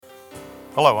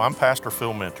Hello, I'm Pastor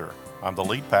Phil Minter. I'm the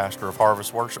lead pastor of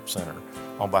Harvest Worship Center.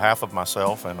 On behalf of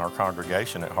myself and our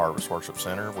congregation at Harvest Worship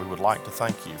Center, we would like to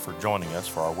thank you for joining us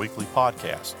for our weekly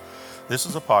podcast. This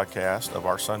is a podcast of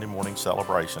our Sunday morning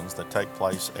celebrations that take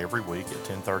place every week at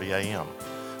 10:30 a.m.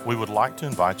 We would like to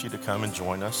invite you to come and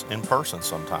join us in person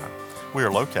sometime. We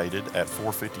are located at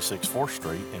 456 4th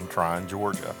Street in Tryon,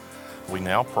 Georgia. We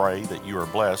now pray that you are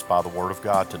blessed by the Word of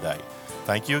God today.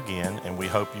 Thank you again, and we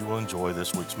hope you will enjoy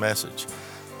this week's message.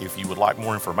 If you would like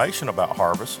more information about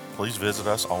Harvest, please visit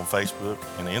us on Facebook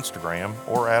and Instagram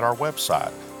or at our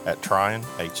website at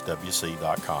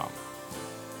tryonhwc.com.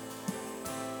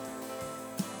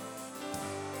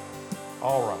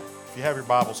 All right, if you have your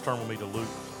Bibles, turn with me to Luke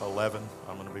 11.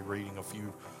 I'm going to be reading a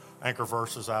few anchor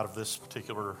verses out of this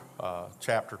particular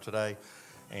chapter today,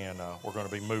 and we're going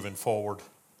to be moving forward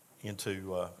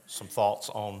into some thoughts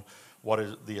on what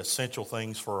is the essential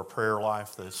things for a prayer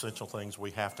life, the essential things we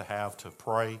have to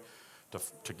pray,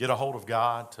 to get a hold of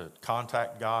God, to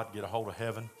contact God, get a hold of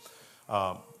heaven.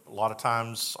 A lot of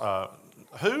times,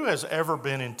 who has ever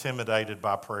been intimidated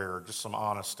by prayer? Just some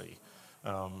honesty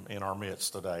in our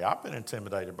midst today. I've been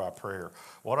intimidated by prayer.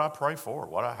 What do I pray for?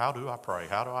 How do I pray?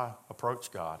 How do I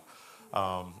approach God?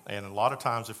 And a lot of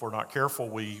times, if we're not careful,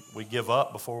 we give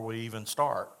up before we even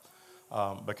start.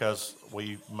 Because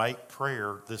we make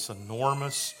prayer this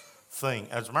enormous thing.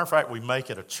 As a matter of fact, we make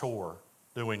it a chore,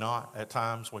 do we not? At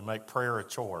times, we make prayer a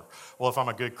chore. Well, if I'm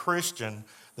a good Christian,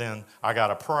 then I got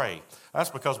to pray. That's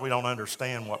because we don't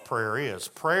understand what prayer is.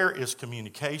 Prayer is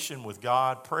communication with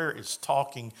God. Prayer is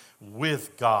talking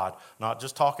with God, not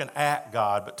just talking at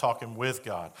God, but talking with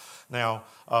God. Now,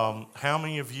 how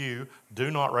many of you, do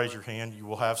not raise your hand, you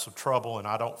will have some trouble, and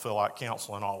I don't feel like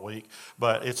counseling all week,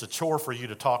 but it's a chore for you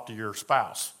to talk to your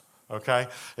spouse. Okay?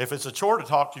 If it's a chore to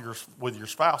talk with your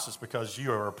spouse, it's because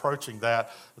you are approaching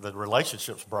that, the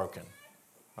relationship's broken.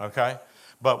 Okay?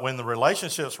 But when the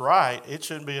relationship's right, it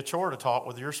shouldn't be a chore to talk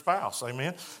with your spouse.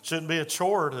 Amen? Shouldn't be a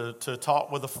chore to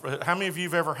talk with how many of you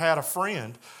have ever had a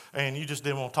friend and you just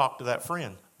didn't want to talk to that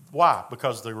friend? Why?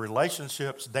 Because the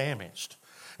relationship's damaged.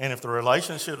 And if the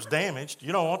relationship's damaged,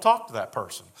 you don't want to talk to that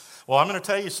person. Well, I'm going to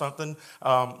tell you something.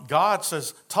 God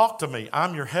says, talk to me.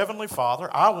 I'm your heavenly Father.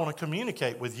 I want to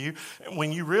communicate with you. And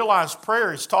when you realize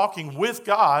prayer is talking with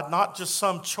God, not just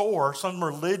some chore, some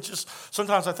religious.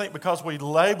 Sometimes I think because we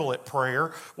label it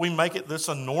prayer, we make it this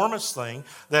enormous thing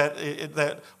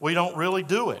that we don't really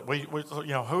do it. We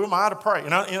who am I to pray?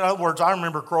 In other words, I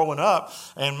remember growing up,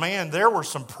 and man, there were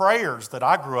some prayers that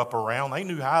I grew up around. They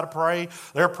knew how to pray.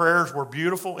 Their prayers were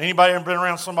beautiful. Anybody ever been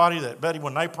around somebody that, Betty,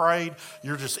 when they prayed,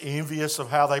 you're just envious of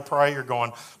how they pray? You're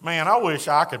going, man, I wish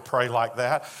I could pray like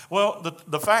that. Well,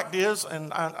 the fact is,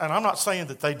 and I'm not saying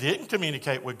that they didn't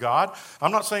communicate with God.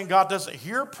 I'm not saying God doesn't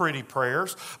hear pretty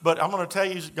prayers, but I'm going to tell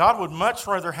you, God would much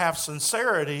rather have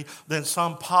sincerity than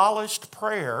some polished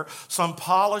prayer, some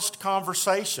polished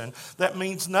conversation that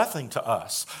means nothing to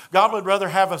us. God would rather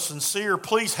have a sincere,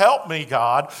 please help me,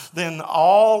 God, than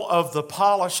all of the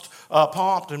polished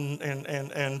pomp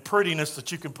and prettiness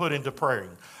that you can put into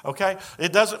praying. Okay?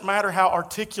 It doesn't matter how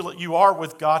articulate you are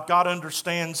with God. God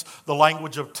understands the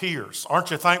language of tears.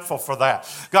 Aren't you thankful for that?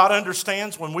 God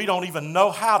understands when we don't even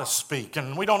know how to speak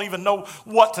and we don't even know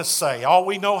what to say. All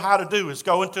we know how to do is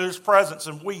go into His presence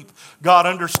and weep. God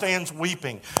understands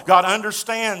weeping. God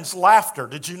understands laughter.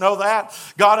 Did you know that?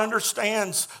 God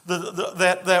understands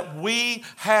that we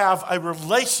have a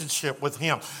relationship with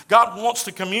Him. God wants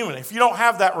to communicate. If you don't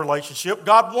have that relationship,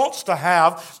 God wants to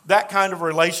have that kind of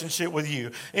relationship with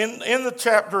you. In the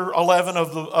chapter 11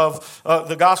 of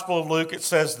the Gospel of Luke, it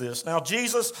says this. Now,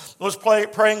 Jesus was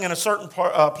praying in a certain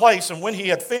place, and when He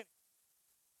had finished,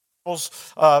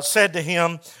 said to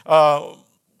Him,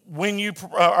 when you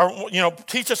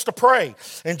teach us to pray.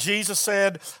 And Jesus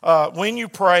said, when you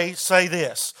pray, say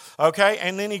this. Okay?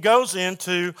 And then He goes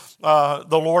into the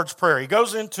Lord's Prayer. He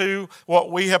goes into what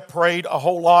we have prayed a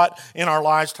whole lot in our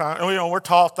lifetime. We're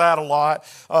taught that a lot.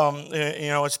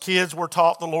 As kids, we're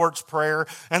taught the Lord's Prayer.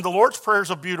 And the Lord's Prayer is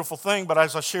a beautiful thing, but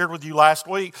as I shared with you last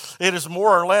week, it is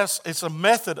more or less, it's a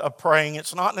method of praying.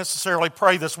 It's not necessarily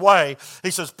pray this way.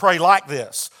 He says, pray like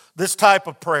this. This type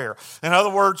of prayer. In other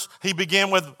words, he began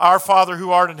with our Father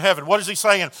who art in heaven. What is he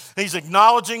saying? He's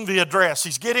acknowledging the address.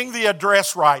 He's getting the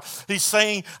address right. He's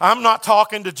saying, I'm not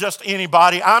talking to just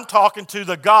anybody. I'm talking to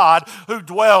the God who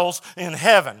dwells in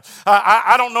heaven.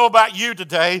 I don't know about you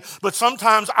today, but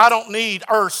sometimes I don't need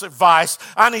earth's advice.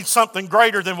 I need something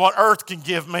greater than what earth can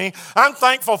give me. I'm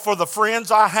thankful for the friends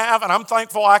I have, and I'm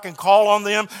thankful I can call on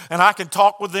them and I can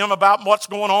talk with them about what's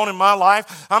going on in my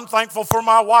life. I'm thankful for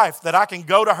my wife, that I can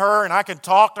go to her her and I can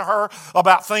talk to her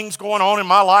about things going on in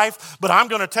my life. But I'm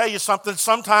going to tell you something.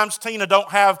 Sometimes Tina don't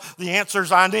have the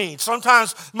answers I need.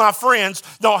 Sometimes my friends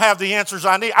don't have the answers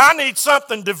I need. I need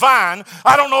something divine.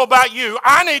 I don't know about you.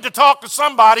 I need to talk to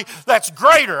somebody that's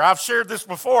greater. I've shared this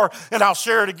before and I'll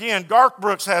share it again. Garth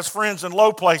Brooks has friends in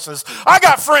low places. I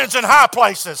got friends in high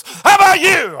places. How about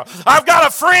you? I've got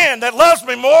a friend that loves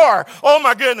me more. Oh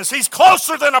my goodness, he's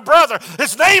closer than a brother.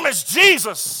 His name is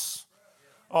Jesus.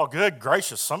 Oh, good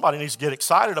gracious, somebody needs to get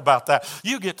excited about that.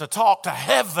 You get to talk to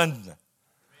heaven.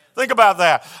 Think about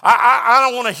that. I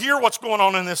don't want to hear what's going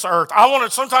on in this earth.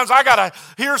 Sometimes I got to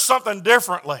hear something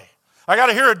differently. I got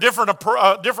to hear a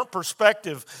different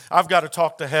perspective. I've got to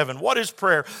talk to heaven. What is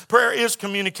prayer? Prayer is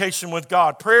communication with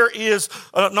God. Prayer is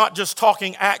not just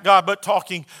talking at God, but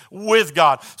talking with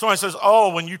God. Somebody says,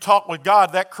 oh, when you talk with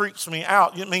God, that creeps me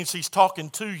out. It means he's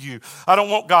talking to you. I don't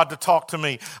want God to talk to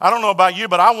me. I don't know about you,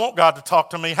 but I want God to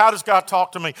talk to me. How does God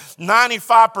talk to me?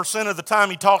 95% of the time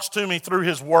he talks to me through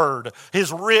his word,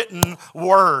 his written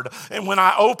word. And when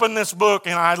I open this book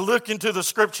and I look into the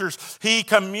scriptures, he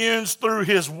communes through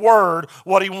his word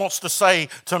what he wants to say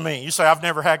to me. You say, I've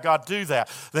never had God do that.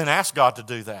 Then ask God to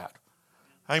do that.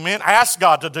 Amen. Ask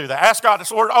God to do that. Ask God to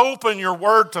say, Lord, open your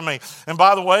word to me. And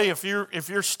by the way, if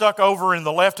you're stuck over in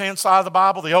the left-hand side of the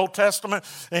Bible, the Old Testament,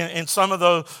 and some of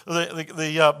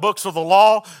the books of the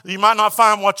law, you might not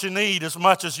find what you need as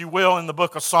much as you will in the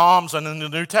book of Psalms and in the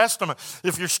New Testament.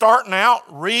 If you're starting out,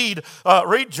 read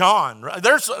John.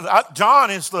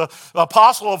 John is the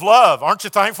apostle of love. Aren't you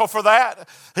thankful for that?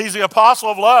 He's the apostle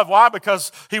of love. Why?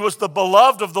 Because he was the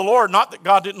beloved of the Lord. Not that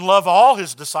God didn't love all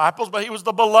his disciples, but he was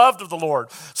the beloved of the Lord.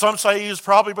 Some say he is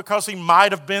probably because he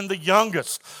might have been the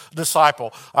youngest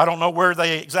disciple. I don't know where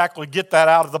they exactly get that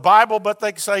out of the Bible, but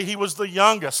they say he was the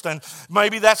youngest. And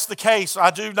maybe that's the case.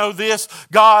 I do know this.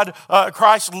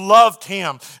 Christ loved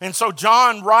him. And so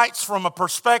John writes from a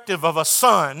perspective of a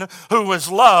son who was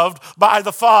loved by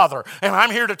the Father. And I'm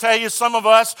here to tell you, some of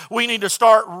us, we need to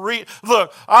start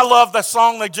Look, I love that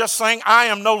song they just sang, I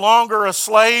am no longer a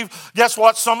slave. Guess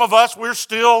what? Some of us, we're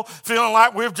still feeling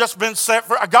like we've just been set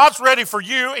free. God's ready for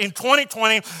you in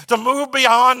 2020 to move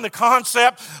beyond the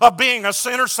concept of being a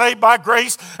sinner saved by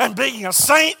grace and being a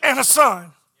saint and a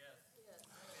son.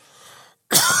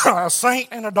 A saint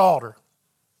and a daughter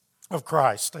of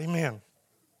Christ. Amen.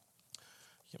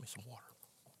 Give me some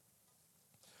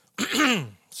water.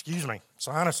 Excuse me,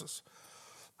 sinuses.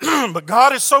 But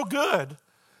God is so good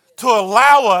to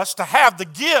allow us to have the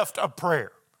gift of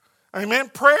prayer. Amen.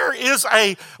 Prayer is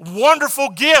a wonderful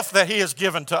gift that he has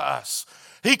given to us.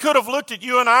 He could have looked at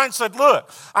you and I and said,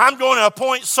 look, I'm going to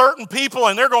appoint certain people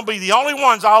and they're going to be the only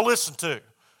ones I'll listen to.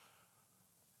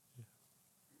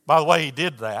 By the way, he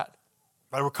did that.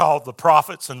 They were called the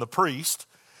prophets and the priests.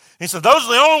 He said, those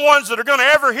are the only ones that are going to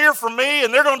ever hear from me,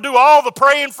 and they're going to do all the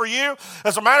praying for you.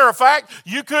 As a matter of fact,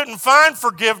 you couldn't find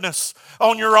forgiveness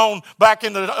on your own back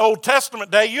in the Old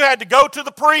Testament day. You had to go to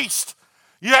the priest.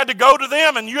 You had to go to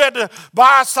them and you had to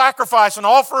buy a sacrifice and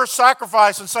offer a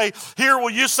sacrifice and say, here, will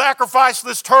you sacrifice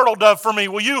this turtle dove for me?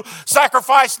 Will you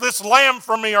sacrifice this lamb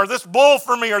for me or this bull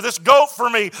for me or this goat for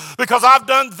me? Because I've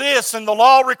done this and the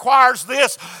law requires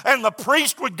this. And the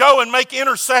priest would go and make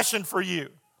intercession for you.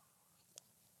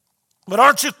 But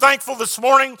aren't you thankful this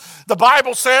morning? The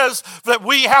Bible says that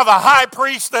we have a high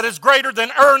priest that is greater than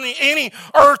any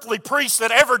earthly priest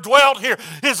that ever dwelt here.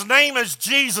 His name is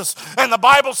Jesus. And the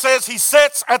Bible says he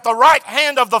sits at the right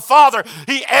hand of the Father.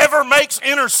 He ever makes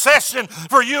intercession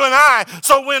for you and I.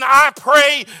 So when I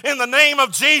pray in the name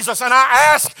of Jesus and I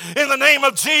ask in the name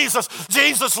of Jesus,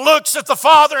 Jesus looks at the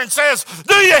Father and says,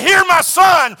 do you hear my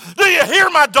son? Do you hear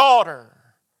my daughter?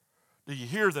 Do you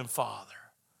hear them, Father?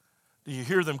 Do you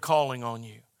hear them calling on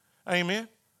you? Amen.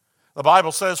 The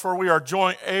Bible says, for we are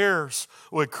joint heirs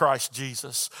with Christ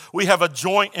Jesus. We have a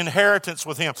joint inheritance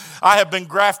with him. I have been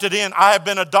grafted in. I have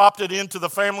been adopted into the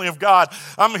family of God.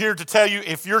 I'm here to tell you,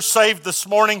 if you're saved this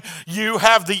morning, you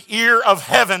have the ear of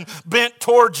heaven bent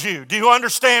towards you. Do you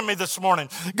understand me this morning?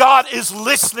 God is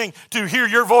listening to hear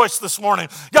your voice this morning.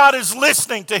 God is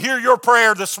listening to hear your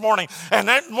prayer this morning. And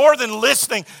that, more than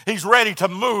listening, he's ready to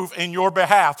move in your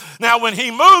behalf. Now, when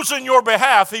he moves in your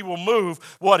behalf, he will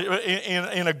move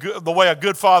the way a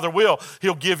good father will.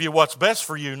 He'll give you what's best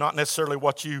for you, not necessarily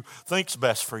what you think's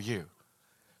best for you.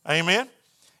 Amen?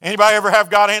 Anybody ever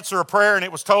have God answer a prayer and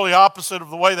it was totally opposite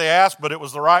of the way they asked, but it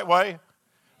was the right way?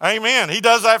 Amen. He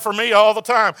does that for me all the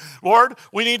time. Lord,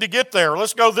 we need to get there.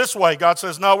 Let's go this way. God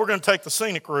says, no, we're going to take the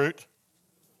scenic route.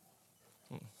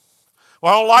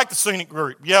 Well, I don't like the scenic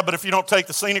route. Yeah, but if you don't take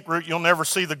the scenic route, you'll never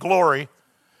see the glory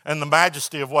and the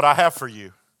majesty of what I have for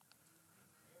you.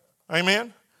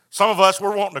 Amen? Some of us,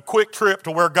 we're wanting a quick trip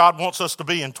to where God wants us to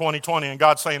be in 2020, and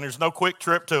God's saying there's no quick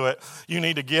trip to it. You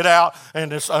need to get out and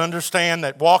just understand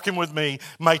that walking with me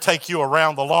may take you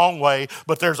around the long way,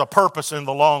 but there's a purpose in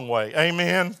the long way.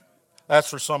 Amen? That's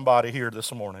for somebody here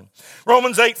this morning.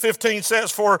 Romans 8:15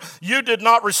 says, "For you did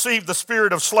not receive the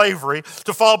spirit of slavery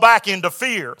to fall back into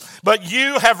fear, but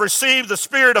you have received the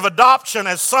spirit of adoption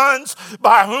as sons,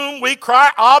 by whom we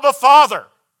cry, Abba, Father."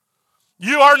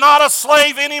 You are not a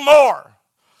slave anymore.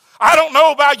 I don't know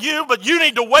about you, but you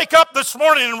need to wake up this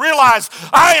morning and realize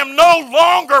I am no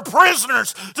longer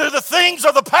prisoners to the things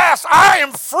of the past. I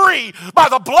am free by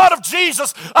the blood of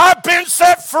Jesus. I've been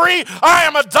set free. I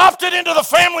am adopted into the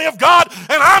family of God,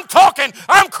 and I'm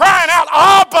crying out,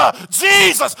 Abba,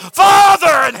 Jesus,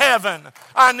 Father in heaven,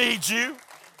 I need you.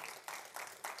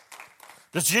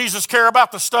 Does Jesus care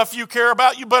about the stuff you care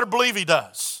about? You better believe he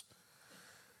does.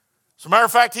 As a matter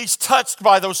of fact, he's touched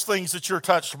by those things that you're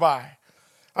touched by.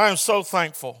 I am so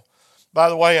thankful. By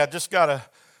the way, I just got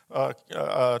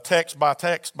a text by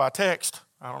text.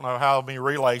 I don't know how many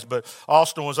relays, but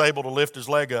Austin was able to lift his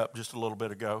leg up just a little bit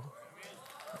ago.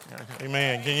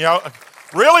 Amen. Can y'all,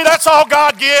 really? That's all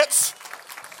God gets?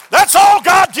 That's all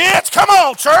God gets? Come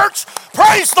on, church.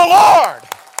 Praise the Lord.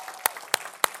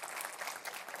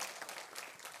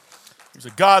 He's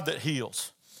a God that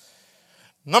heals.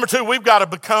 Number two, we've got to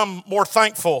become more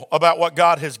thankful about what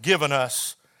God has given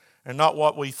us and not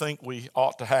what we think we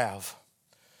ought to have.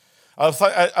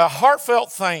 A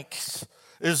heartfelt thanks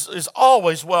is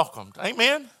always welcomed.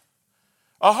 Amen?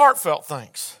 A heartfelt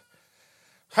thanks.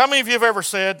 How many of you have ever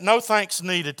said, no thanks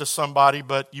needed to somebody,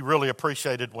 but you really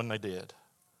appreciated when they did?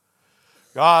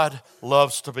 God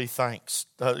loves to be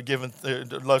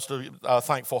loves to be a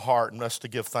thankful heart and us to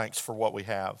give thanks for what we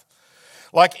have.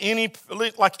 Like any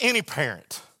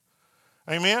parent.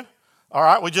 Amen? All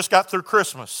right, we just got through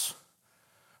Christmas.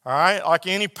 All right, like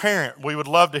any parent, we would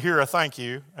love to hear a thank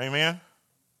you. Amen?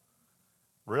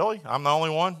 Really? I'm the only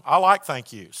one? I like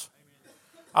thank yous.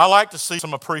 I like to see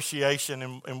some appreciation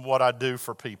in what I do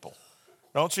for people.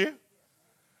 Don't you?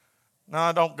 No,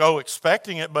 I don't go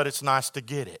expecting it, but it's nice to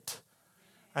get it.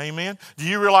 Amen. Do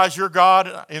you realize your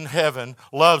God in heaven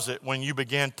loves it when you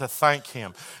begin to thank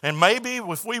him? And maybe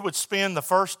if we would spend the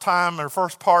first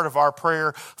part of our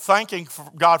prayer thanking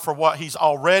God for what he's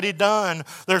already done,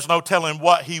 there's no telling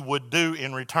what he would do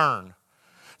in return.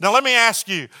 Now let me ask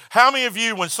you, how many of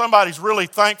you, when somebody's really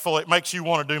thankful, it makes you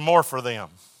want to do more for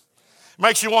them? It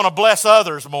makes you want to bless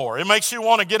others more. It makes you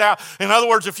want to get out. In other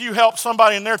words, if you help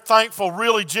somebody and they're thankful,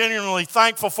 really genuinely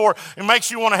thankful for it, it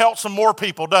makes you want to help some more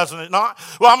people, doesn't it not?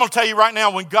 Well, I'm going to tell you right now,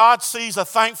 when God sees a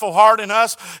thankful heart in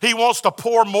us, he wants to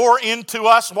pour more into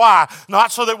us. Why?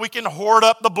 Not so that we can hoard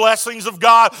up the blessings of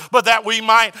God, but that we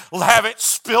might have it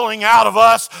spilling out of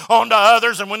us onto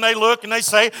others. And when they look and they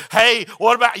say, hey,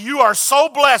 what about you? Are so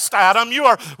blessed, Adam. You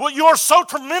are so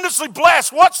tremendously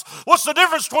blessed. What's the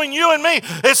difference between you and me?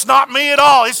 It's not me at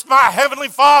all. It's my heavenly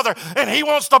Father, and he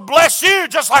wants to bless you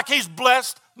just like he's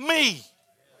blessed me.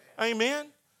 Amen.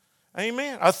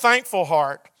 Amen. A thankful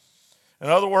heart. In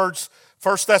other words,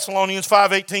 1 Thessalonians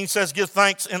 5:18 says, give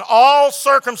thanks in all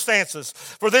circumstances,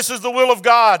 for this is the will of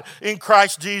God in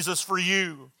Christ Jesus for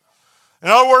you. In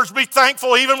other words, be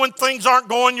thankful even when things aren't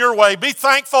going your way. Be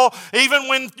thankful even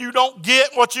when you don't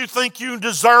get what you think you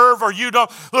deserve or you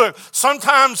don't. Look,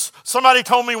 sometimes somebody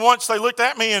told me once, they looked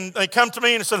at me and they come to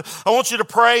me and said, I want you to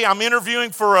pray. I'm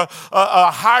interviewing for a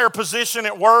higher position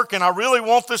at work and I really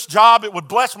want this job. It would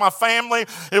bless my family.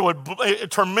 It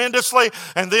would tremendously.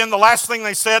 And then the last thing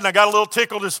they said, and I got a little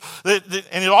tickled, is and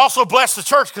it also bless the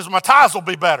church because my tithes will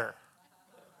be better.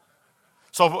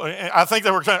 So I think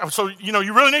they were saying,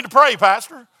 you really need to pray,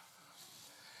 Pastor.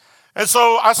 And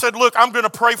so I said, look, I'm going to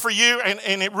pray for you,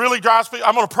 and it really drives me.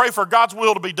 I'm going to pray for God's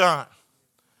will to be done.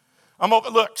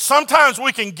 Look, sometimes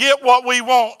we can get what we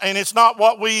want, and it's not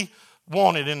what we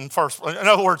wanted in first place. In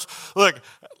other words, look,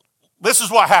 this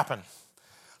is what happened.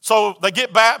 So they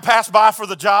get passed by for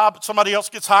the job. Somebody else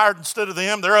gets hired instead of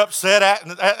them. They're upset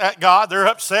at God. They're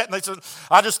upset. And they said,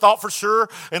 I just thought for sure.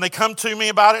 And they come to me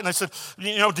about it. And they said,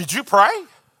 did you pray?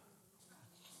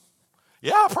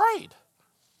 Yeah, I prayed.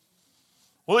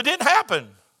 Well, it didn't happen.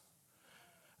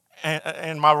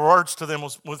 And my words to them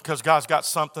was because God's got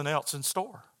something else in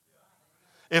store.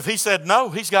 If he said no,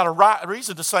 he's got a right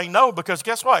reason to say no. Because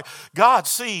guess what? God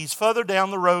sees further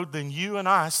down the road than you and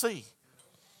I see.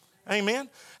 Amen.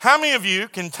 How many of you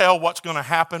can tell what's going to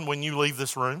happen when you leave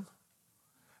this room?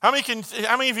 How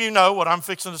many of you know what I'm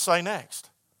fixing to say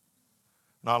next?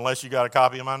 Not unless you got a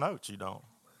copy of my notes, you don't.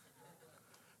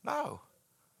 No.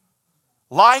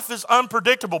 Life is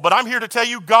unpredictable, but I'm here to tell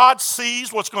you God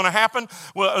sees what's going to happen.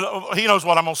 Well, He knows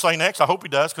what I'm going to say next. I hope He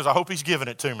does, because I hope He's giving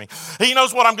it to me. He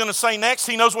knows what I'm going to say next.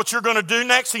 He knows what you're going to do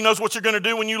next. He knows what you're going to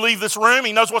do when you leave this room.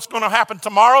 He knows what's going to happen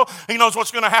tomorrow. He knows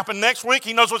what's going to happen next week.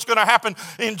 He knows what's going to happen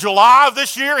in July of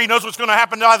this year. He knows what's going to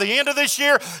happen by the end of this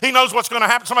year. He knows what's going to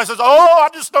happen. Somebody says, oh, I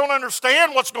just don't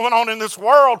understand what's going on in this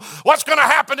world. What's going to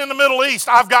happen in the Middle East?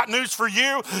 I've got news for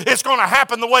you. It's going to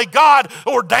happen the way God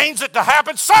ordains it to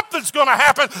happen. Something's going to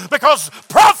happen because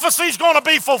prophecy's going to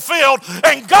be fulfilled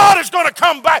and God is going to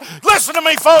come back. Listen to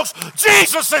me, folks.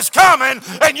 Jesus is coming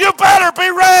and you better be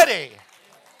ready.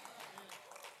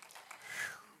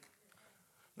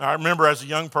 Now, I remember as a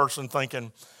young person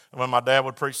thinking, when my dad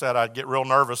would preach that, I'd get real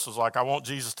nervous. It was like, I want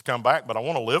Jesus to come back, but I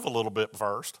want to live a little bit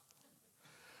first.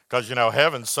 Because,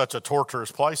 heaven's such a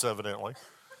torturous place, evidently.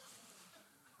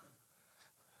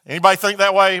 Anybody think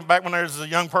that way back when I was a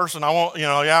young person?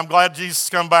 I'm glad Jesus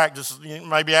come back, just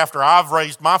maybe after I've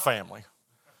raised my family.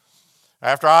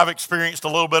 After I've experienced a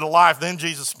little bit of life, then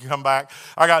Jesus can come back.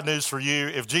 I got news for you.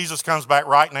 If Jesus comes back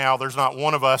right now, there's not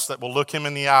one of us that will look him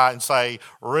in the eye and say,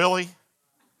 really?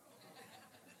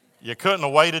 You couldn't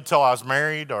have waited till I was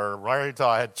married or waited till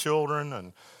I had children?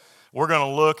 And we're going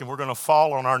to look and we're going to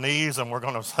fall on our knees and we're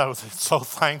going to be so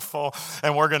thankful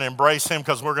and we're going to embrace him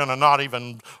because we're going to not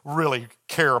even really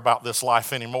care about this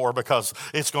life anymore because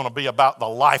it's going to be about the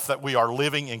life that we are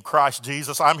living in Christ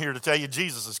Jesus. I'm here to tell you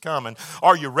Jesus is coming.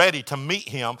 Are you ready to meet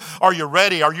him? Are you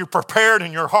ready? Are you prepared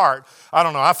in your heart? I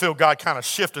don't know. I feel God kind of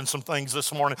shifting some things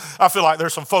this morning. I feel like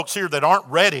there's some folks here that aren't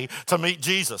ready to meet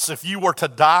Jesus. If you were to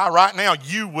die right now,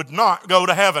 you would not go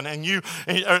to heaven. And you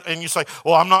say,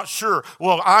 well, I'm not sure.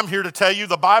 Well, I'm here to tell you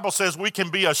the Bible says we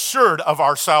can be assured of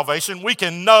our salvation. We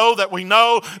can know that we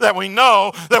know that we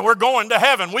know that we're going to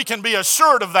heaven. We can be assured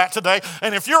of that today.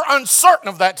 And if you're uncertain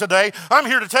of that today, I'm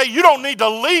here to tell you, you don't need to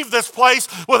leave this place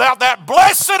without that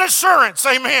blessed assurance,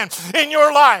 amen, in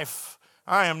your life.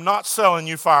 I am not selling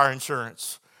you fire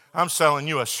insurance. I'm selling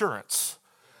you assurance.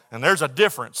 And there's a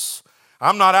difference.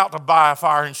 I'm not out to buy a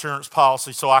fire insurance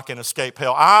policy so I can escape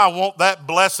hell. I want that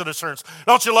blessed assurance.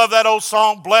 Don't you love that old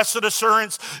song, Blessed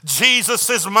Assurance? Jesus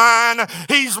is mine.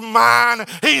 He's mine.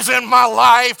 He's in my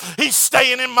life. He's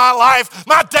staying in my life.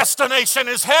 My destination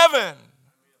is heaven.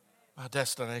 My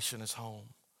destination is home.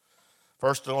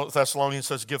 1 Thessalonians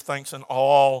says, give thanks in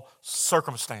all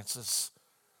circumstances.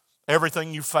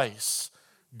 Everything you face,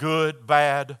 good,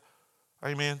 bad,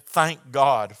 amen. Thank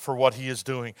God for what he is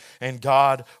doing, and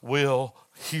God will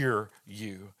hear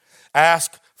you.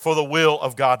 Ask for the will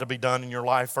of God to be done in your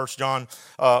life. 1 John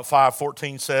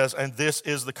 5:14 says, and this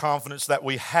is the confidence that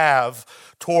we have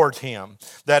toward him,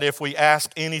 that if we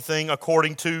ask anything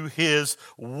according to his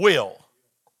will,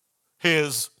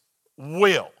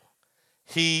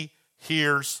 he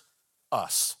hears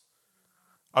us.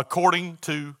 According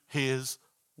to his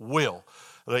will.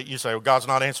 You say, well, God's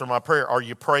not answering my prayer. Are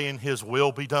you praying his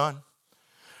will be done?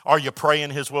 Are you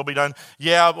praying his will be done?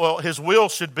 Yeah, well, his will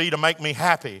should be to make me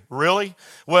happy. Really?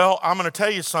 Well, I'm going to tell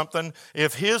you something.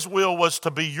 If his will was to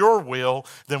be your will,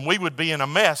 then we would be in a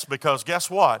mess because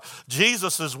guess what?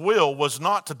 Jesus' will was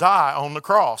not to die on the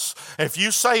cross. If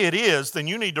you say it is, then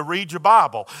you need to read your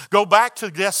Bible. Go back to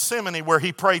Gethsemane where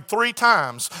he prayed 3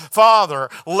 times, Father,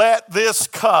 let this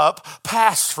cup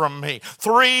pass from me.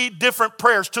 3 different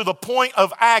prayers to the point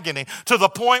of agony, to the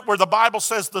point where the Bible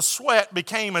says the sweat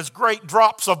became as great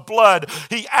drops of blood.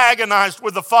 He agonized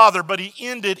with the Father, but he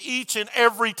ended each and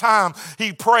every time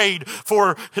he prayed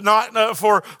for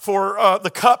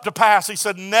the cup to pass. He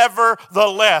said,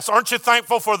 nevertheless. Aren't you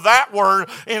thankful for that word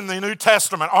in the New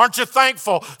Testament? Aren't you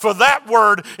thankful for that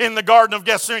word in the Garden of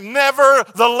Gethsemane?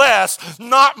 Nevertheless,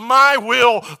 not my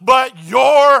will, but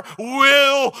your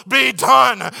will be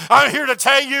done. I'm here to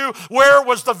tell you, where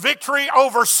was the victory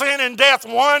over sin and death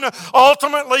won?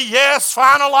 Ultimately, yes,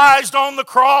 finalized on the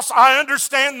cross. I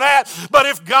understand that, but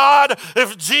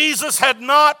if Jesus had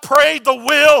not prayed the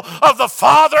will of the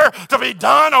Father to be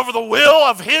done over the will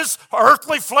of his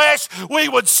earthly flesh, we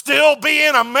would still be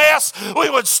in a mess. We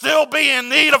would still be in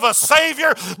need of a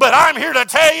Savior, but I'm here to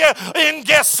tell you, in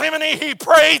Gethsemane, he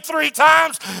prayed 3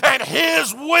 times, and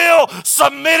his will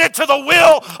submitted to the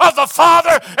will of the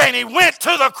Father, and he went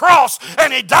to the cross,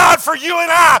 and he died for you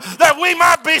and I, that we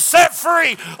might be set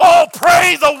free. Oh,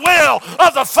 pray the will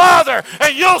of the Father,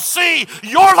 and you'll see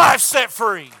your life set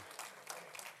free.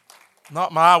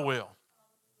 Not my will.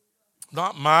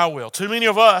 Not my will. Too many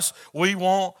of us, we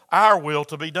want our will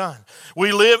to be done.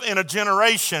 We live in a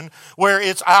generation where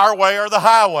it's our way or the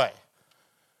highway.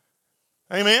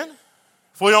 Amen?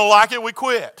 If we don't like it, we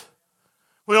quit.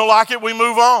 We don't like it, we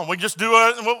move on. We just do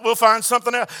it and we'll find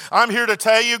something else. I'm here to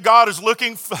tell you, God is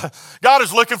looking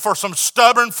for some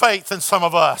stubborn faith in some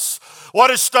of us.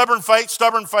 What is stubborn faith?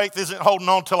 Stubborn faith isn't holding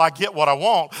on till I get what I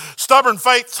want. Stubborn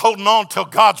faith is holding on till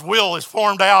God's will is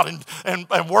formed out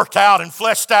and worked out and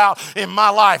fleshed out in my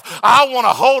life. I want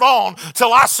to hold on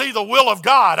till I see the will of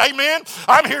God. Amen?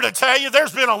 I'm here to tell you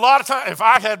there's been a lot of time. If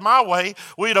I had my way,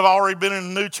 we'd have already been in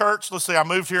a new church. Let's see, I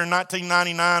moved here in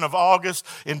 1999 of August,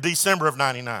 in December of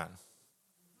 99. If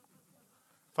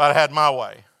I'd had my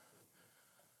way.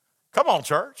 Come on,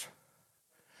 church.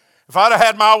 If I'd have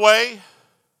had my way,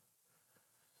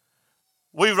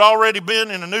 we've already been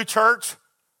in a new church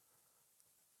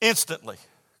instantly,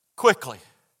 quickly.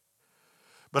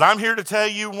 But I'm here to tell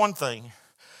you one thing.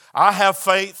 I have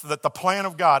faith that the plan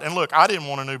of God, and look, I didn't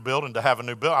want a new building to have a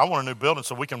new building. I want a new building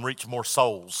so we can reach more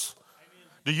souls.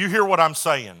 Do you hear what I'm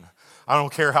saying? I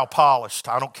don't care how polished.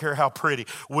 I don't care how pretty.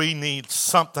 We need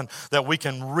something that we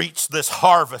can reach this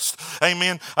harvest.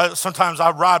 Amen. Sometimes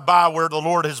I ride by where the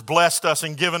Lord has blessed us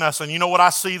and given us, and you know what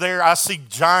I see there? I see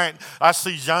giant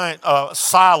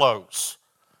silos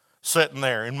sitting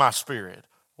there in my spirit.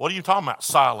 What are you talking about?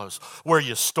 Silos, where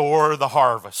you store the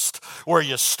harvest, where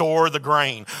you store the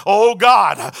grain. Oh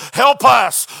God, help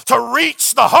us to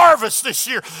reach the harvest this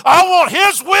year. I want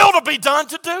His will to be done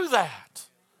to do that.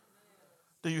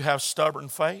 Do you have stubborn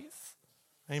faith?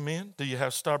 Amen. Do you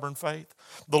have stubborn faith?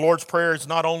 The Lord's Prayer is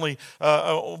not only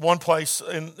one place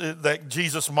that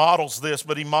Jesus models this,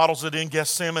 but He models it in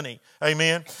Gethsemane.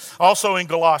 Amen. Also in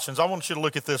Galatians. I want you to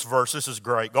look at this verse. This is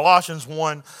great. Galatians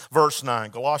 1, verse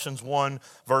 9. Galatians 1,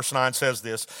 verse 9 says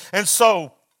this. And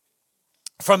so,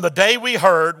 from the day we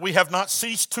heard, we have not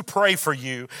ceased to pray for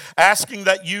you, asking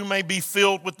that you may be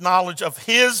filled with knowledge of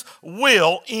His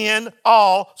will in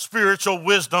all spiritual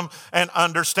wisdom and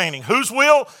understanding. Whose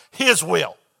will? His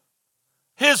will.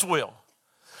 His will.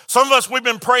 Some of us, we've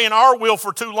been praying our will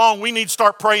for too long. We need to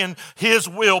start praying His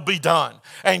will be done.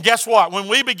 And guess what? When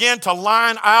we begin to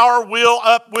line our will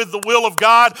up with the will of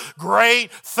God,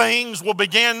 great things will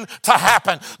begin to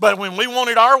happen. But when we want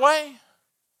it our way,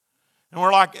 and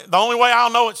we're like, the only way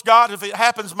I'll know it's God if it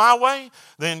happens my way,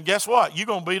 then guess what? You're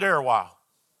going to be there a while.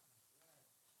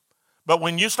 But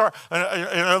when you start, in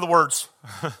other words,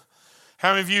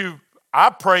 how many of you,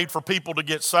 I've prayed for people to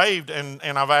get saved, and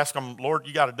I've asked them, Lord,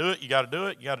 you got to do it, you got to do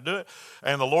it, you got to do it.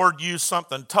 And the Lord used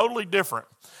something totally different.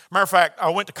 Matter of fact, I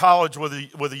went to college with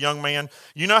a young man.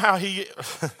 You know how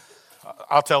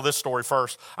I'll tell this story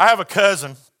first. I have a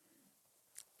cousin.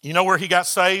 You know where he got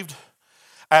saved?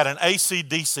 At an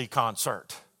AC/DC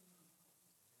concert.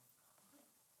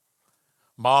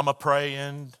 Mama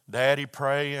praying, daddy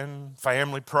praying,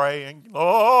 family praying.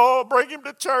 Oh, bring him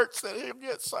to church that he'll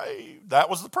get saved. That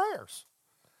was the prayers.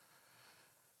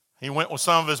 He went with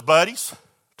some of his buddies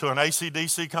to an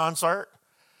AC/DC concert.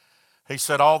 He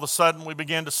said all of a sudden we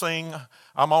began to sing,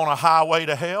 I'm on a highway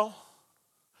to hell.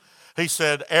 He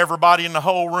said everybody in the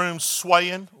whole room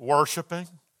swaying, worshiping.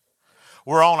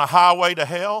 We're on a highway to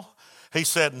hell. He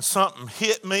said, and something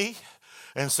hit me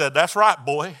and said, that's right,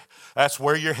 boy, that's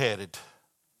where you're headed.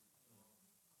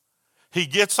 He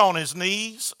gets on his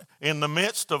knees in the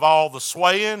midst of all the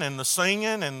swaying and the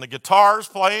singing and the guitars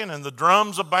playing and the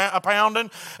drums pounding,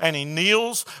 and he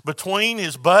kneels between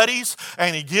his buddies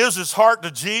and he gives his heart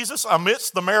to Jesus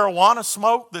amidst the marijuana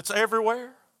smoke that's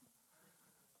everywhere.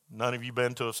 None of you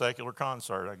been to a secular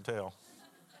concert, I can tell.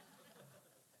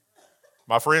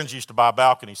 My friends used to buy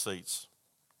balcony seats.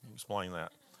 Explain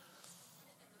that.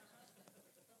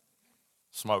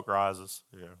 Smoke rises.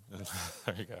 Yeah,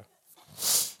 there you go.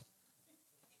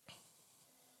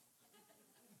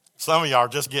 Some of y'all are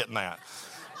just getting that.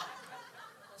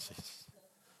 Jeez.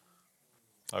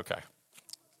 Okay,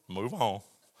 move on.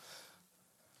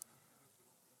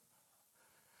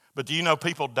 But do you know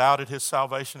people doubted his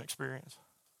salvation experience?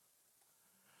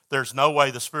 There's no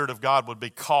way the Spirit of God would be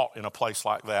caught in a place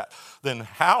like that. Then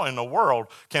how in the world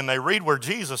can they read where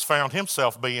Jesus found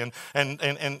himself being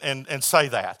and say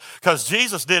that? Because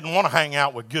Jesus didn't want to hang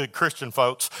out with good Christian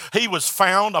folks. He was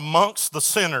found amongst the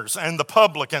sinners and the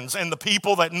publicans and the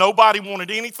people that nobody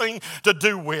wanted anything to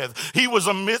do with. He was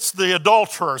amidst the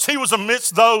adulterers. He was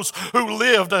amidst those who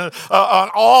lived an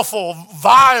awful,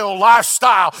 vile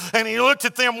lifestyle. And he looked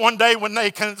at them one day when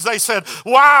they said,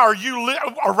 why are you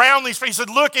around these people? He said,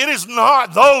 look, it is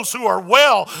not those who are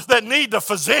well that need the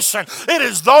physician. It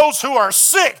is those who are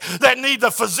sick that need the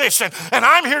physician. And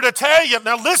I'm here to tell you,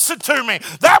 now listen to me,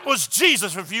 that was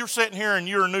Jesus. If you're sitting here and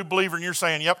you're a new believer and you're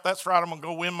saying, yep, that's right, I'm going to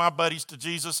go win my buddies to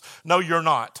Jesus. No, you're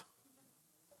not.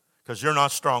 Because you're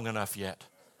not strong enough yet.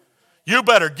 You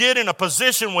better get in a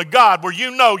position with God where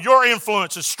you know your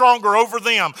influence is stronger over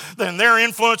them than their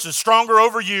influence is stronger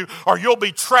over you, or you'll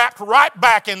be trapped right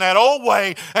back in that old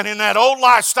way and in that old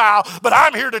lifestyle. But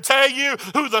I'm here to tell you,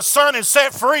 who the Son has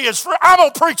set free is free. I'm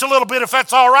going to preach a little bit if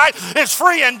that's all right. It's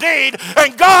free indeed.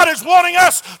 And God is wanting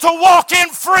us to walk in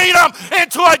freedom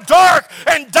into a dark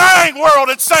and dying world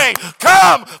and say,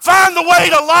 come, find the way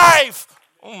to life.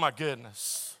 Oh my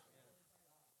goodness.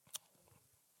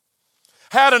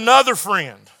 Had another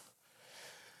friend.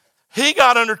 He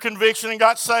got under conviction and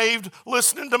got saved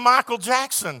listening to Michael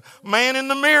Jackson, Man in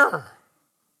the Mirror.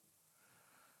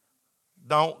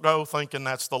 Don't go thinking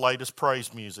that's the latest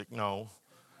praise music, no.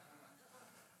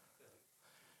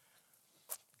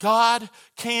 God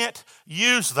can't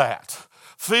use that.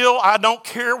 Phil, I don't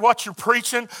care what you're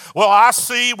preaching. Well, I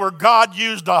see where God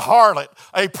used a harlot,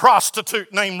 a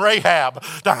prostitute named Rahab,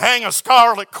 to hang a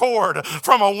scarlet cord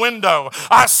from a window.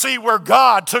 I see where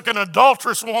God took an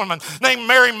adulterous woman named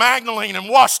Mary Magdalene and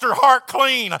washed her heart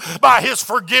clean by his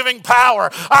forgiving power.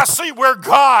 I see where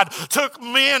God took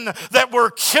men that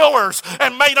were killers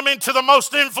and made them into the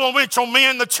most influential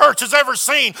men the church has ever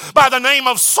seen by the name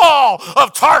of Saul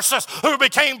of Tarsus, who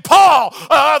became Paul,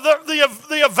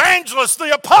 the evangelist,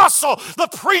 the apostle, the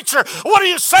preacher. What are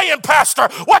you saying, Pastor?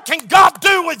 What can God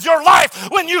do with your life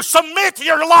when you submit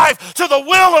your life to the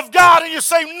will of God and you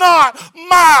say, not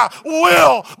my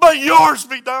will, but yours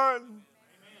be done? Amen.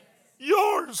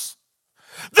 Yours.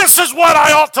 This is what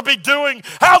I ought to be doing.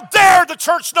 How dare the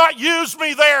church not use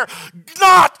me there?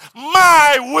 Not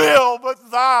my will, but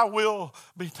thy will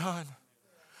be done.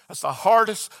 That's the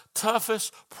hardest,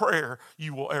 toughest prayer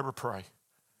you will ever pray.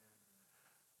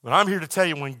 But I'm here to tell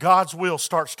you, when God's will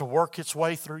starts to work its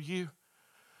way through you,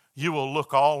 you will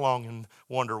look all along and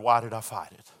wonder, why did I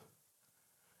fight it?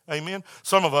 Amen?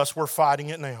 Some of us, we're fighting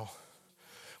it now.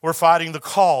 We're fighting the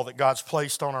call that God's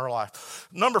placed on our life.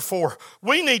 Number 4,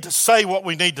 we need to say what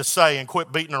we need to say and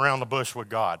quit beating around the bush with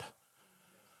God.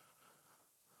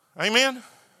 Amen?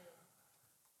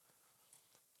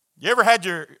 You ever had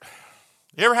your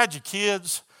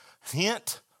kids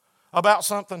hint about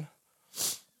something?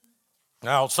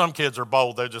 Now, some kids are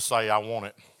bold. They just say, I want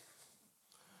it.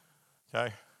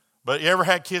 Okay? But you ever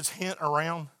had kids hint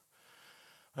around?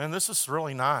 Man, this is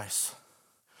really nice.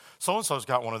 So-and-so's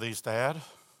got one of these, Dad.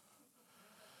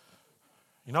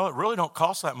 You know, it really don't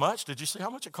cost that much. Did you see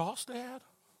how much it costs, Dad?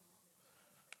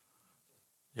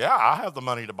 Yeah, I have the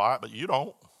money to buy it, but you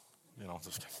don't. You know,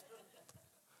 just kidding.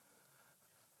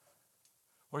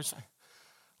 What do you say?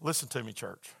 Listen to me,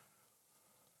 church.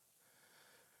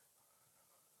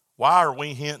 Why are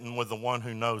we hinting with the one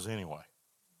who knows anyway?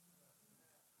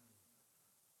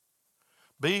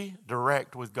 Be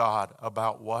direct with God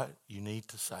about what you need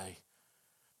to say.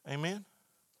 Amen?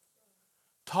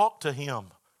 Talk to him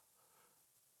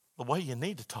the way you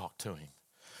need to talk to him.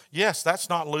 Yes, that's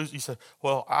not losing. You say,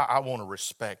 well, I want to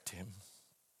respect him.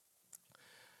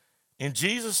 In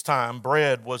Jesus' time,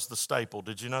 bread was the staple.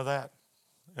 Did you know that?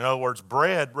 In other words,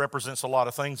 bread represents a lot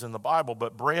of things in the Bible,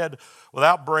 but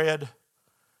without bread,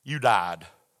 you died.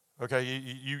 Okay,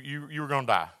 you were going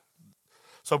to die.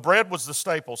 So bread was the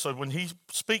staple. So when he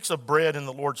speaks of bread in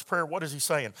the Lord's Prayer, what is he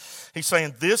saying? He's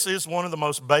saying this is one of the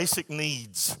most basic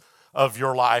needs of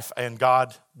your life, and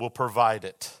God will provide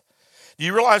it. Do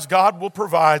you realize God will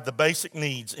provide the basic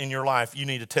needs in your life? You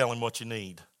need to tell him what you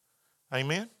need.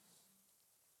 Amen?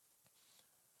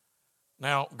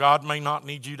 Now, God may not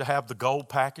need you to have the gold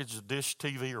package, the dish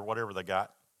TV, or whatever they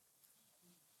got.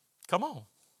 Come on.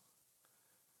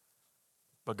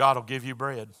 But God will give you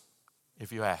bread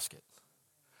if you ask it.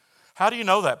 How do you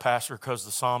know that, Pastor? Because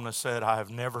the psalmist said, I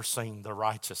have never seen the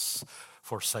righteous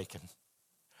forsaken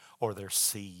or their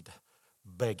seed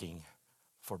begging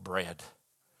for bread.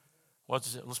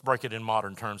 What's it? Let's break it in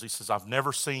modern terms. He says, I've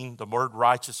never seen, the word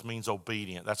righteous means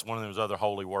obedient. That's one of those other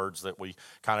holy words that we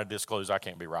kind of disclose. I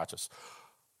can't be righteous.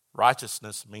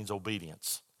 Righteousness means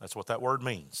obedience. That's what that word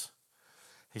means.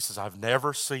 He says, I've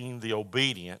never seen the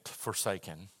obedient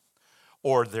forsaken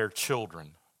or their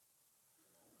children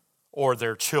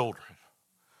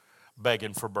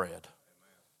begging for bread.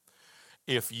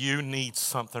 If you need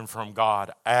something from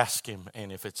God, ask him,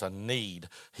 and if it's a need,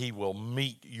 he will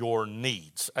meet your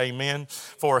needs. Amen?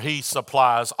 For he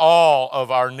supplies all of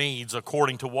our needs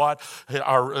according to what?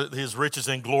 His riches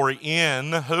and glory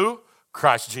in who?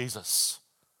 Christ Jesus.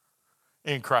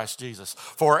 In Christ Jesus.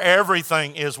 For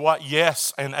everything is what?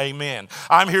 Yes and amen.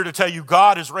 I'm here to tell you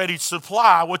God is ready to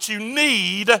supply what you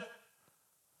need.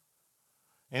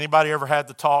 Anybody ever had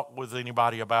to talk with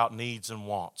anybody about needs and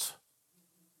wants?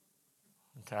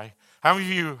 Okay. How many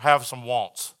of you have some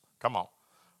wants? Come on.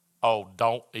 Oh,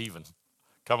 don't even.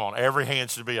 Come on, every hand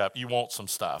should be up. You want some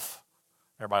stuff.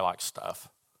 Everybody likes stuff.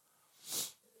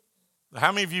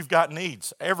 How many of you have got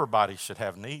needs? Everybody should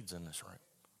have needs in this room.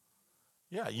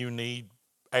 Yeah, you need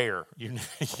air. You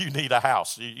need a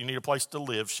house. You need a place to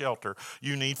live, shelter.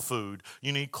 You need food.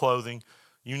 You need clothing.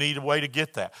 You need a way to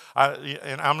get that.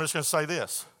 And I'm just going to say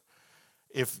this.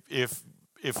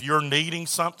 If you're needing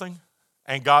something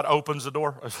and God opens the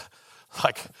door,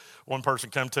 like one person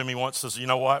came to me once and says, you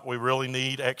know what, we really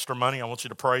need extra money. I want you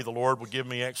to pray the Lord would give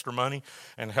me extra money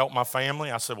and help my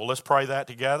family. I said, well, let's pray that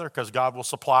together because God will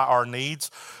supply our needs.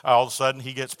 All of a sudden,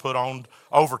 he gets put on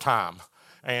overtime.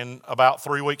 And about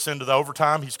 3 weeks into the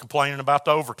overtime, he's complaining about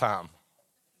the overtime.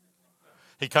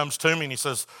 He comes to me and he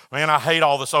says, man, I hate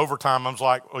all this overtime. I was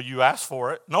like, well, you asked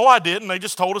for it. No, I didn't. They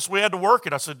just told us we had to work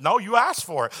it. I said, no, you asked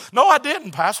for it. No, I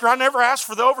didn't, Pastor. I never asked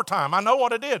for the overtime. I know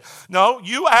what I did. No,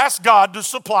 you asked God to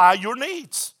supply your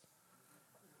needs.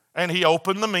 And he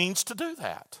opened the means to do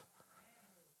that.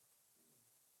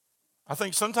 I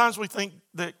think sometimes we think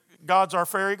that God's our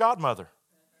fairy godmother.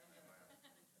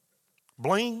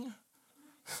 Bling.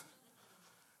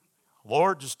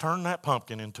 Lord, just turn that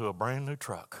pumpkin into a brand new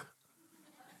truck.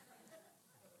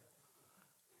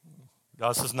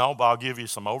 God says, no, but I'll give you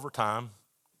some overtime,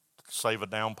 save a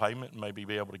down payment, and maybe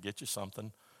be able to get you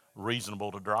something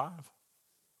reasonable to drive.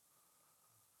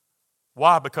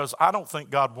 Why? Because I don't think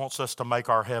God wants us to make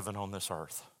our heaven on this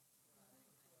earth.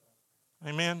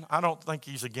 Amen? I don't think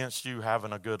he's against you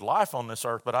having a good life on this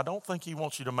earth, but I don't think he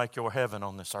wants you to make your heaven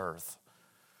on this earth.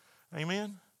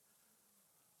 Amen?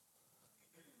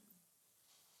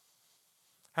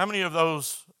 How many of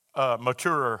those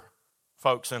mature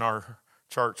folks in our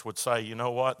church would say, you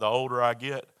know what, the older I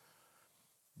get,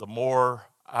 the more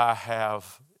I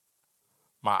have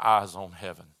my eyes on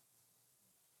heaven.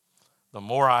 The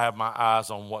more I have my eyes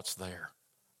on what's there,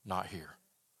 not here.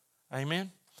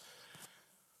 Amen?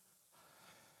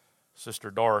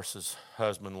 Sister Doris's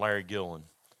husband, Larry Gillen,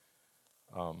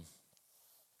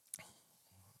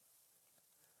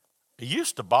 it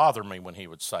used to bother me when he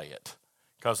would say it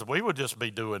because we would just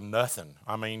be doing nothing.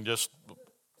 I mean, just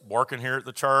working here at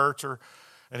the church,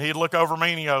 and he'd look over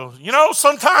me and he'd go, you know,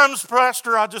 sometimes,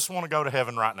 Pastor, I just want to go to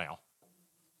heaven right now.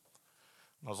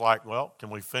 I was like, well,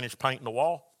 can we finish painting the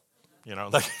wall? You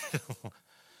know,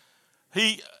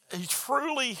 he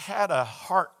truly had a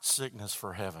heart sickness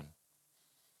for heaven.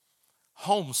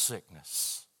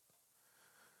 Homesickness.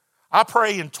 I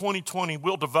pray in 2020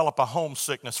 we'll develop a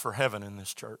homesickness for heaven in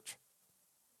this church.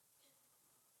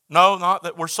 No, not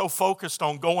that we're so focused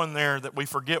on going there that we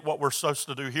forget what we're supposed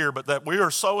to do here, but that we are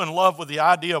so in love with the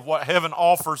idea of what heaven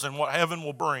offers and what heaven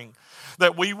will bring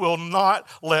that we will not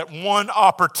let one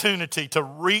opportunity to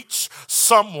reach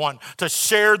someone, to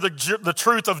share the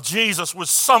truth of Jesus with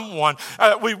someone,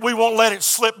 we won't let it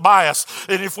slip by us.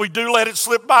 And if we do let it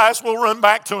slip by us, we'll run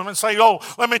back to him and say, oh,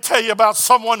 let me tell you about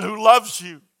someone who loves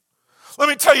you. Let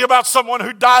me tell you about someone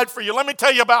who died for you. Let me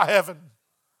tell you about heaven.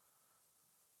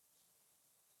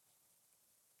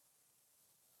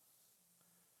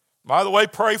 By the way,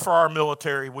 pray for our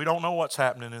military. We don't know what's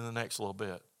happening in the next little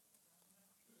bit.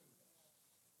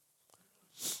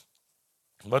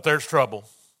 But there's trouble.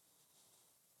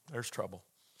 There's trouble.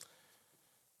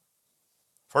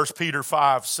 1 Peter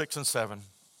 5, 6 and 7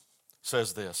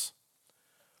 says this.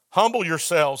 Humble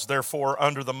yourselves, therefore,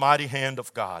 under the mighty hand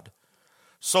of God,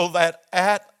 so that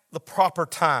at the proper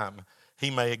time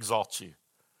he may exalt you.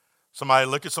 Somebody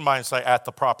look at somebody and say, at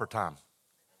the proper time.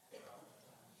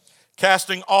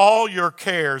 Casting all your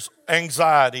cares,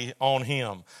 anxiety on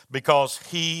him, because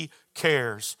he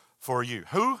cares for you.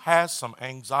 Who has some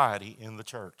anxiety in the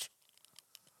church?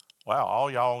 Wow,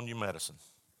 all y'all on your medicine.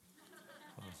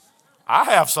 I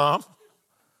have some.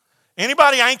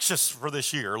 Anybody anxious for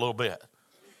this year a little bit?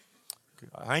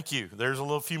 Thank you. There's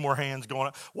a few more hands going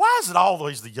up. Why is it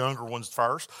always the younger ones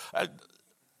first?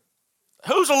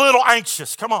 Who's a little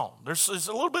anxious? Come on. There's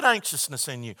a little bit of anxiousness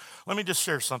in you. Let me just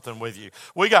share something with you.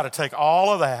 We got to take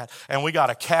all of that and we got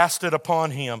to cast it upon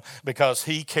him because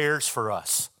he cares for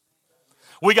us.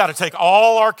 We got to take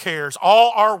all our cares,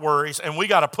 all our worries, and we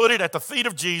got to put it at the feet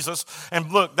of Jesus.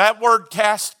 And look, that word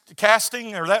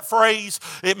casting, or that phrase,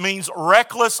 it means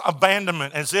reckless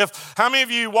abandonment. As if, how many of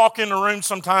you walk in the room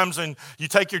sometimes and you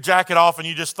take your jacket off and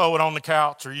you just throw it on the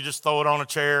couch or you just throw it on a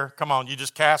chair? Come on, you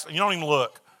just cast it. You don't even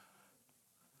look.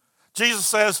 Jesus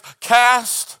says,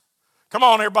 cast. Come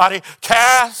on, everybody.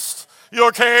 Cast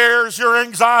your cares, your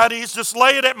anxieties. Just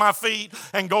lay it at my feet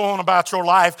and go on about your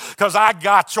life because I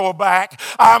got your back.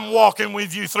 I'm walking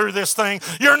with you through this thing.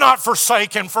 You're not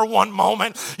forsaken for one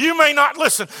moment. You may not,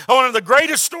 listen, one of the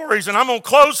greatest stories, and I'm going to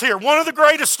close here, one of the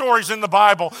greatest stories in the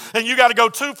Bible, and you got to go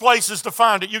two places to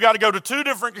find it. You got to go to two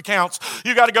different accounts.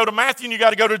 You got to go to Matthew and you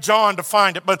got to go to John to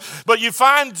find it. But you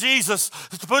find Jesus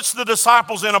puts the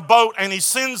disciples in a boat and he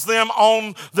sends them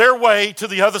on their way to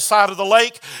the other side of the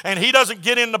lake, and he doesn't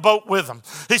get in the boat with them.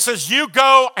 He says, you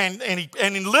go, and he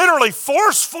literally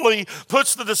forcefully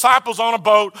puts the disciples on a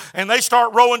boat, and they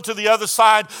start rowing to the other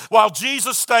side while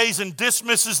Jesus stays and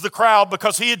dismisses the crowd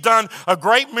because he had done a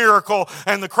great miracle,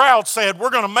 and the crowd said, we're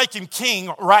going to make him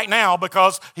king right now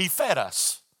because he fed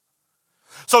us.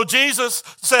 So Jesus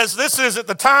says, this isn't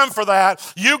the time for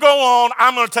that. You go on,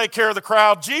 I'm going to take care of the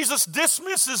crowd. Jesus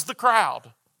dismisses the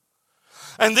crowd.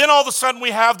 And then all of a sudden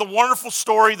we have the wonderful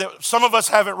story that some of us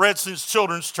haven't read since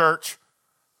children's church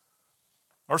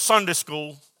or Sunday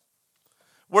school,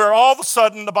 where all of a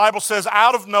sudden the Bible says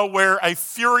out of nowhere a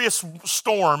furious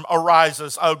storm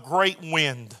arises, a great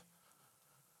wind.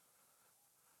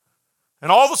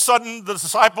 And all of a sudden the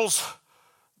disciples,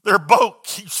 their boat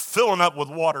keeps filling up with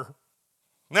water.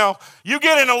 Now, you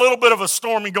get in a little bit of a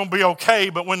storm, you're going to be okay,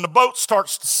 but when the boat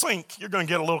starts to sink, you're going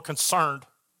to get a little concerned.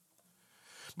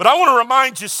 But I want to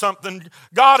remind you something.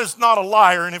 God is not a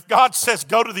liar, and if God says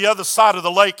go to the other side of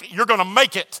the lake, you're going to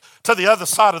make it to the other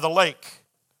side of the lake.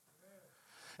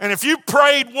 And if you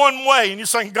prayed one way and you're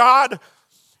saying, God,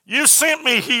 you sent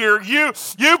me here, you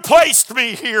placed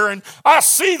me here, and I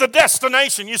see the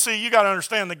destination. You see, you got to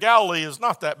understand the Galilee is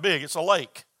not that big. It's a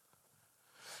lake.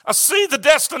 I see the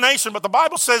destination, but the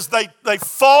Bible says they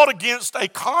fought against a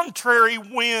contrary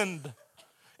wind.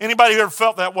 Anybody ever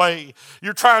felt that way?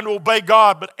 You're trying to obey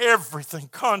God, but everything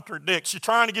contradicts. You're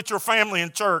trying to get your family in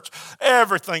church.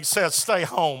 Everything says stay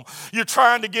home. You're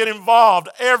trying to get involved.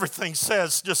 Everything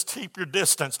says just keep your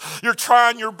distance. You're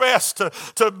trying your best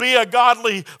to be a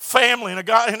godly family, and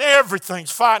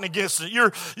everything's fighting against it. You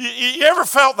ever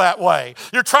felt that way?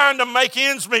 You're trying to make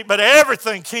ends meet, but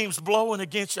everything keeps blowing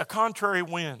against you, a contrary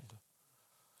wind.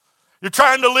 You're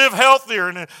trying to live healthier,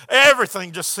 and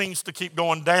everything just seems to keep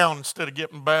going down instead of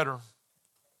getting better.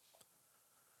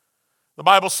 The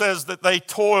Bible says that they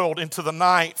toiled into the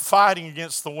night fighting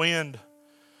against the wind.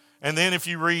 And then if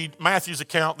you read Matthew's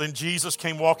account, then Jesus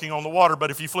came walking on the water. But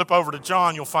if you flip over to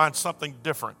John, you'll find something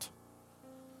different.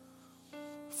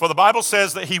 For the Bible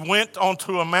says that he went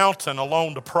onto a mountain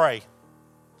alone to pray.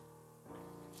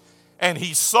 And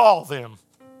he saw them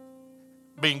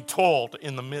being toiled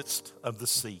in the midst of the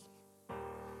sea.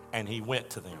 And he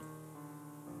went to them.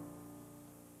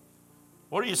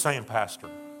 What are you saying, Pastor?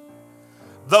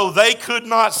 Though they could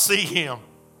not see him,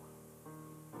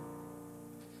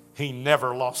 he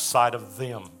never lost sight of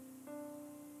them.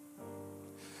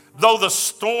 Though the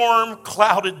storm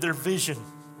clouded their vision,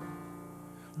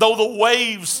 though the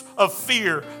waves of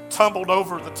fear tumbled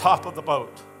over the top of the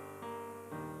boat,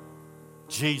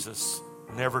 Jesus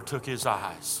never took his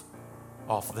eyes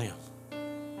off them.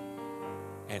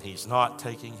 And he's not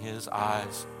taking his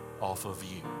eyes off of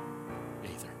you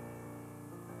either.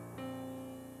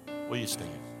 Will you stand?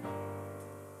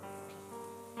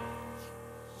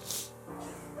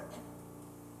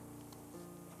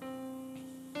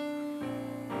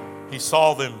 He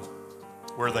saw them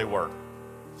where they were.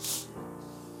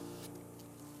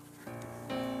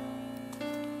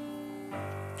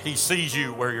 He sees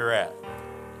you where you're at.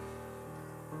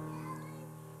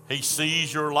 He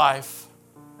sees your life.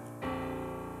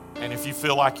 And if you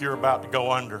feel like you're about to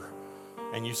go under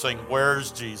and you think,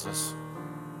 where's Jesus?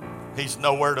 He's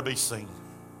nowhere to be seen.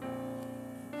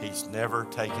 He's never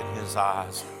taken his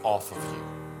eyes off of you.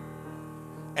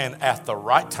 And at the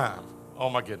right time,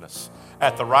 oh my goodness,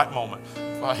 at the right moment,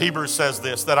 Hebrews says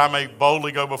this, that I may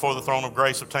boldly go before the throne of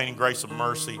grace, obtaining grace and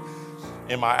mercy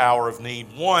in my hour of need.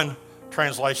 One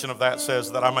translation of that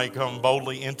says that I may come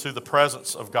boldly into the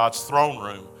presence of God's throne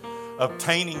room,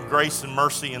 obtaining grace and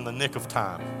mercy in the nick of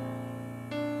time.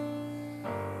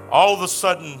 All of a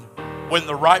sudden, when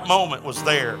the right moment was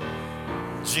there,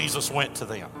 Jesus went to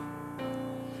them.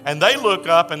 And they look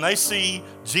up and they see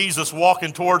Jesus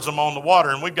walking towards them on the water.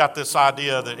 And we've got this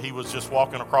idea that he was just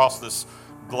walking across this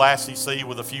glassy sea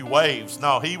with a few waves.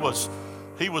 No, he was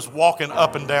walking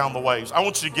up and down the waves. I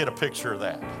want you to get a picture of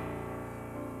that.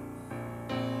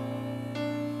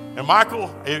 And Michael,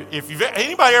 if you've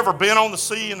anybody ever been on the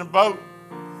sea in a boat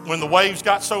when the waves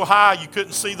got so high you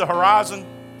couldn't see the horizon?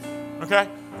 Okay?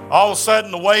 All of a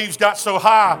sudden the waves got so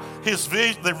high,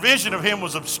 the vision of him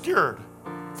was obscured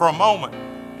for a moment.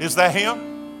 Is that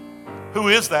him? Who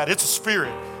is that? It's a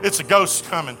spirit. It's a ghost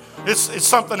coming. It's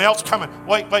something else coming.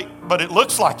 Wait, but it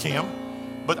looks like him.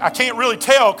 But I can't really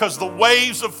tell because the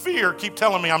waves of fear keep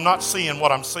telling me I'm not seeing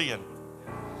what I'm seeing.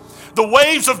 The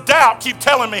waves of doubt keep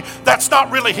telling me that's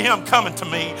not really him coming to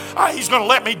me. He's going to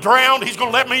let me drown. He's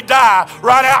going to let me die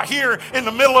right out here in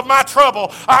the middle of my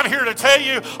trouble. I'm here to tell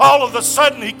you, all of a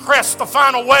sudden he crests the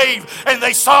final wave and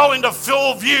they saw into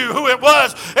full view who it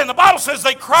was. And the Bible says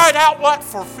they cried out what?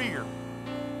 For fear.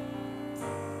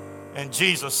 And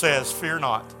Jesus says, fear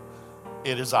not,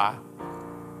 it is I.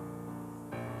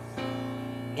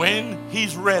 When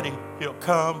he's ready, he'll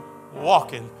come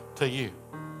walking to you.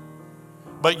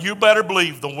 But you better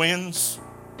believe the winds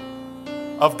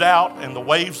of doubt and the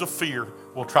waves of fear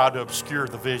will try to obscure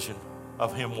the vision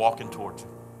of him walking towards you.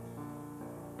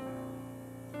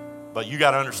 But you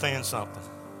got to understand something.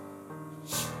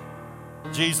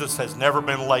 Jesus has never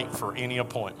been late for any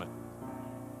appointment.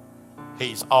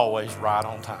 He's always right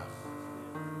on time.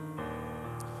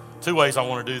 2 ways I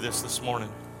want to do this morning.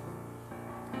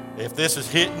 If this is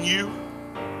hitting you,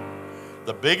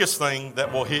 the biggest thing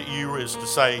that will hit you is to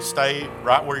say, stay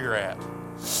right where you're at.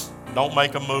 Don't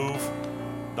make a move.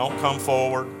 Don't come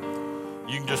forward.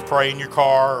 You can just pray in your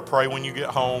car or pray when you get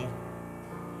home.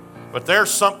 But there's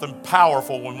something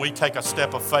powerful when we take a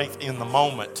step of faith in the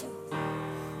moment,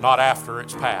 not after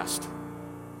it's passed.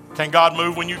 Can God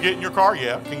move when you get in your car?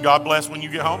 Yeah. Can God bless when you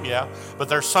get home? Yeah. But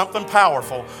there's something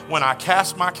powerful when I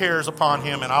cast my cares upon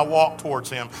him and I walk towards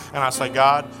him and I say,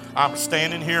 God, I'm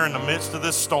standing here in the midst of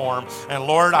this storm and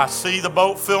Lord, I see the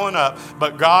boat filling up,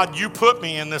 but God, you put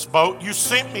me in this boat. You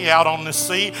sent me out on this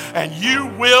sea and you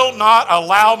will not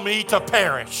allow me to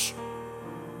perish.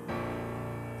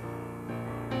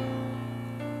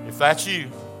 If that's you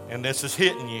and this is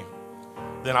hitting you,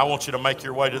 then I want you to make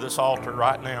your way to this altar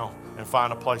right now and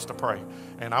find a place to pray.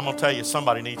 And I'm going to tell you,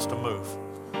 somebody needs to move.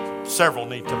 Several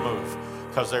need to move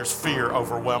because there's fear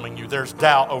overwhelming you. There's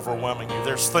doubt overwhelming you.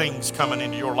 There's things coming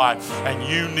into your life and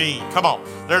you need, come on,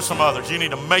 there's some others. You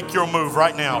need to make your move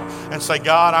right now and say,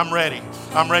 God, I'm ready.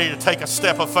 I'm ready to take a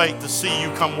step of faith to see you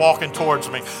come walking towards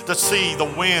me, to see the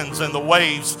winds and the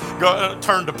waves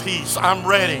turn to peace. I'm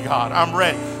ready, God. I'm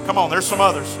ready. Come on, there's some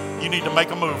others. You need to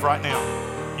make a move right now.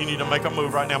 You need to make a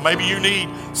move right now. Maybe you need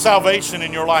salvation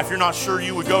in your life. You're not sure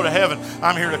you would go to heaven.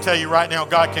 I'm here to tell you right now,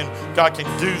 God can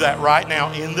do that right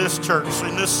now in this church,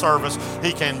 in this service.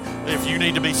 He can, if you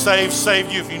need to be saved,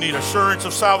 save you. If you need assurance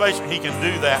of salvation, he can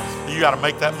do that. You got to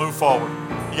make that move forward.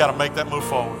 You got to make that move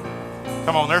forward.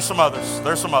 Come on, there's some others.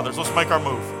 There's some others. Let's make our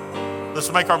move.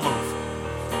 Let's make our move.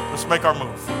 Let's make our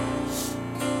move.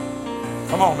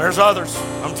 Come on, there's others.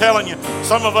 I'm telling you,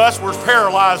 some of us, we're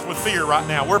paralyzed with fear right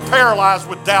now. We're paralyzed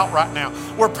with doubt right now.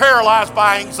 We're paralyzed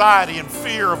by anxiety and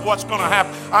fear of what's going to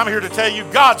happen. I'm here to tell you,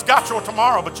 God's got your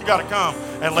tomorrow, but you got to come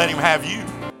and let him have you.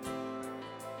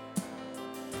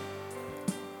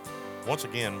 Once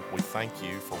again, we thank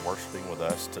you for worshiping with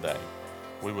us today.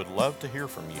 We would love to hear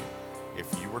from you.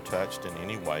 If you were touched in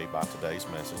any way by today's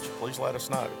message, please let us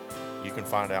know. You can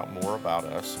find out more about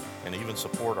us and even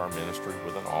support our ministry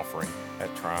with an offering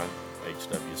at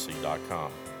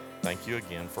trinehwc.com. Thank you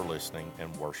again for listening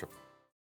and worship